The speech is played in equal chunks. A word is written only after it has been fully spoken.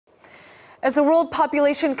As the world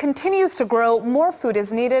population continues to grow, more food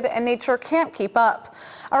is needed and nature can't keep up.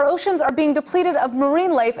 Our oceans are being depleted of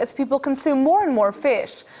marine life as people consume more and more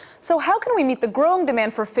fish. So how can we meet the growing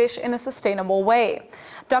demand for fish in a sustainable way?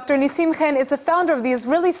 Dr. Nissim Chen is the founder of the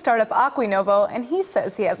Israeli startup AquiNovo, and he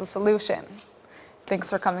says he has a solution. Thanks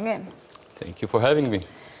for coming in. Thank you for having me.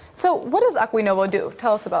 So what does AquiNovo do?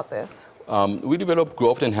 Tell us about this. We develop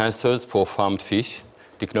growth enhancers for farmed fish,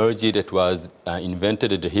 technology that was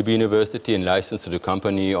invented at the Hebrew University and licensed to the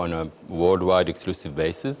company on a worldwide exclusive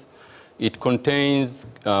basis. It contains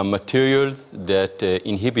materials that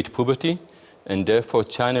inhibit puberty and therefore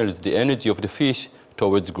channels the energy of the fish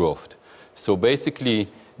towards growth. So basically,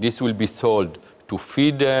 this will be sold to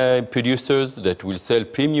feed producers that will sell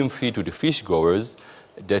premium feed to the fish growers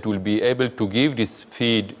that will be able to give this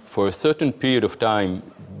feed for a certain period of time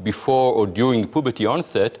before or during puberty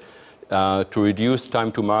onset to reduce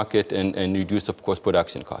time to market and reduce, of course,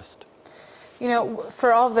 production cost. You know,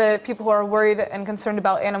 for all the people who are worried and concerned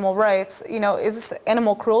about animal rights, you know, is this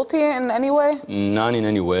animal cruelty in any way? None in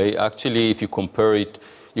any way. Actually, if you compare it,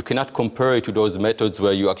 you cannot compare it to those methods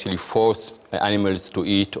where you actually force animals to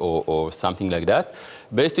eat or something like that.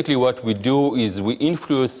 Basically, what we do is we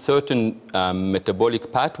influence certain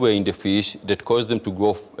metabolic pathway in the fish that cause them to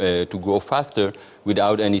grow faster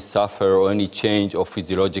without any suffer or any change of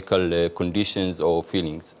physiological conditions or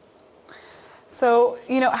feelings. So,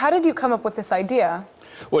 you know, how did you come up with this idea?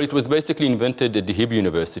 Well, it was basically invented at the Hebrew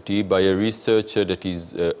University by a researcher that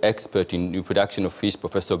is expert in reproduction of fish,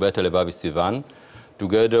 Professor Beta Levavi-Sivan,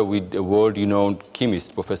 together with a world-renowned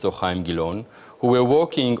chemist, Professor Chaim Gilon, who were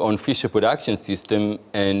working on fish reproduction system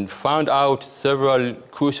and found out several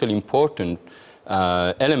crucial important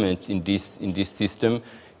elements in this system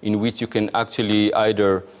in which you can actually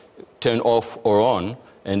either turn off or on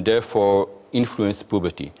and therefore influence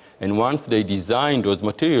puberty. And once they design those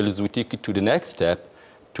materials, we take it to the next step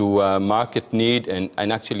to market need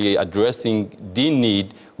and actually addressing the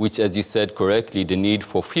need, which, as you said correctly, the need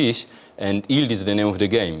for fish, and yield is the name of the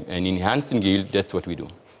game. And enhancing yield, that's what we do.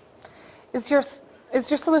 Is your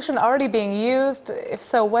solution already being used? If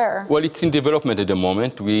so, where? Well, it's in development at the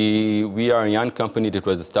moment. We are a young company that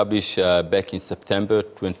was established back in September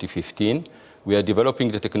 2015. We are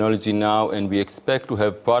developing the technology now, and we expect to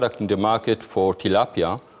have product in the market for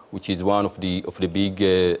tilapia, which is one of the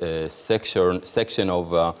big section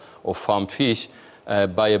of farmed fish,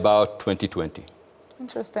 by about 2020.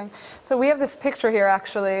 Interesting. So we have this picture here,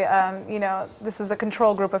 actually. You know, this is a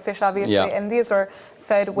control group of fish, obviously, and these are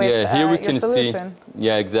fed with your solution.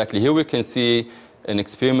 Yeah, exactly. Here we can see an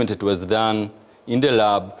experiment that was done in the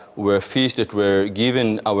lab where fish that were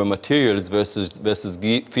given our materials versus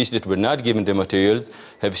fish that were not given the materials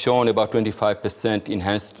have shown about 25%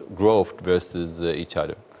 enhanced growth versus each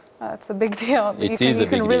other. It's a big deal. You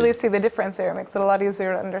can really see the difference here. It makes it a lot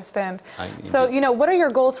easier to understand. So, you know, what are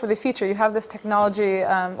your goals for the future? You have this technology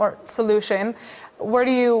or solution. Where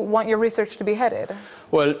do you want your research to be headed?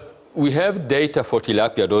 Well, we have data for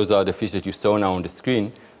tilapia. Those are the fish that you saw now on the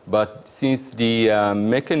screen. But since the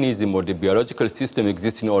mechanism or the biological system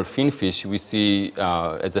exists in all finfish, we see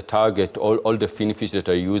as a target all the finfish that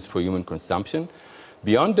are used for human consumption.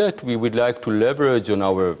 Beyond that, we would like to leverage on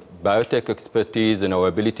our biotech expertise and our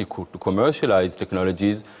ability to commercialize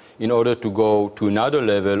technologies in order to go to another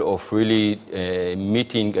level of really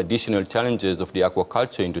meeting additional challenges of the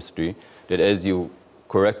aquaculture industry that, as you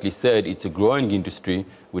correctly said, it's a growing industry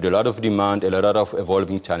with a lot of demand and a lot of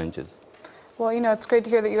evolving challenges. Well, you know, it's great to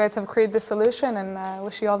hear that you guys have created this solution, and I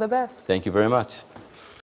wish you all the best. Thank you very much.